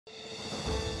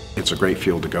It's a great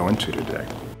field to go into today.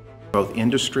 Both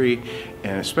industry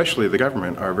and especially the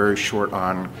government are very short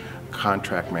on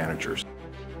contract managers.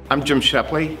 I'm Jim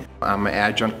Schepley. I'm an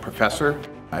adjunct professor.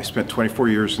 I spent 24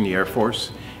 years in the Air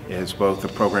Force as both a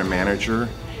program manager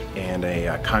and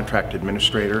a contract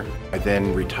administrator. I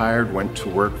then retired, went to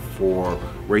work for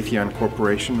Raytheon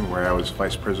Corporation, where I was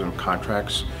Vice President of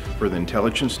Contracts for the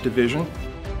Intelligence Division.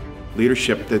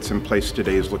 Leadership that's in place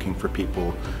today is looking for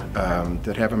people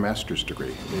that have a master's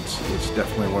degree. It's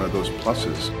definitely one of those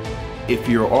pluses. If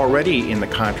you're already in the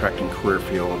contracting career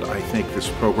field, I think this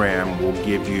program will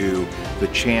give you the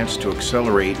chance to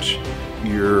accelerate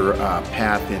your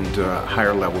path into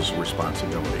higher levels of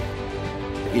responsibility.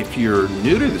 If you're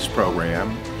new to this program,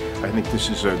 I think this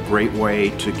is a great way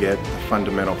to get a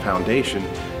fundamental foundation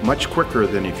much quicker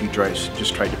than if you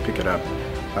just tried to pick it up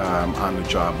on the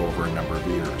job over a number of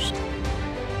years.